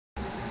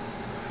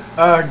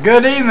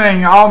Good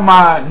evening, all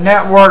my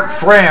network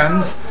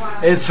friends.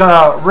 It's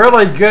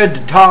really good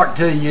to talk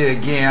to you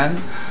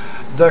again.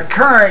 The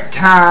current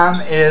time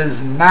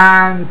is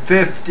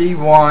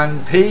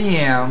 9:51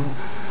 p.m.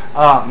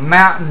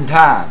 Mountain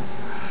Time.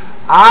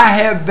 I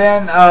have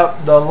been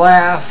up the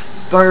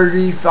last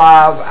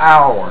 35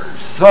 hours,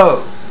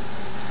 so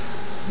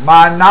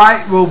my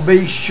night will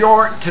be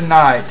short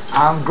tonight.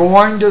 I'm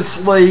going to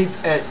sleep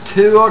at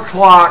 2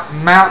 o'clock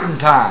Mountain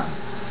Time.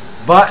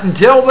 But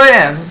until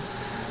then,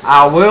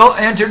 I will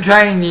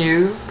entertain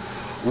you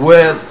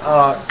with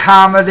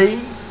comedy,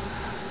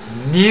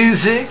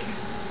 music,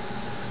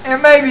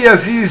 and maybe a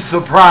few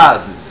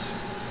surprises.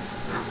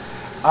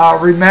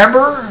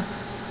 Remember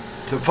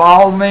to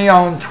follow me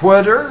on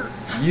Twitter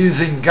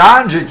using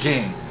Ganja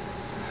King.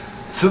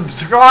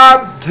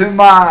 Subscribe to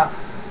my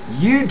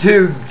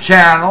YouTube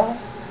channel.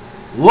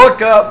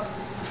 Look up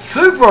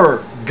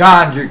Super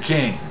Ganja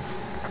King.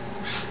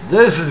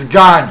 This is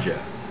Ganja,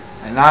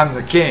 and I'm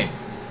the king.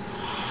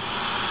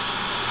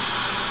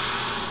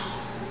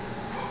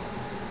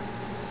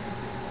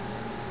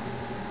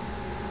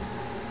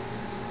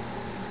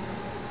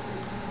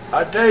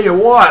 I tell you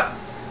what,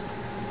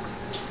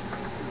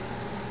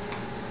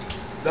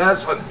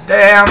 that's a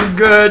damn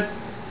good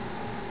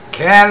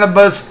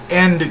cannabis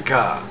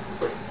indica.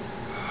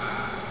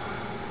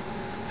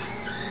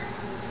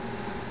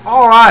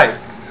 Alright,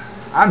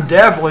 I'm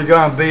definitely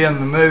going to be in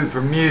the mood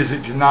for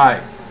music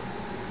tonight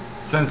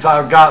since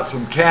I've got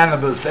some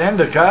cannabis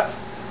indica.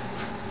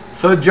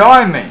 So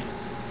join me.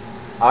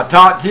 I'll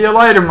talk to you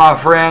later, my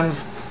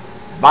friends.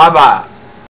 Bye-bye.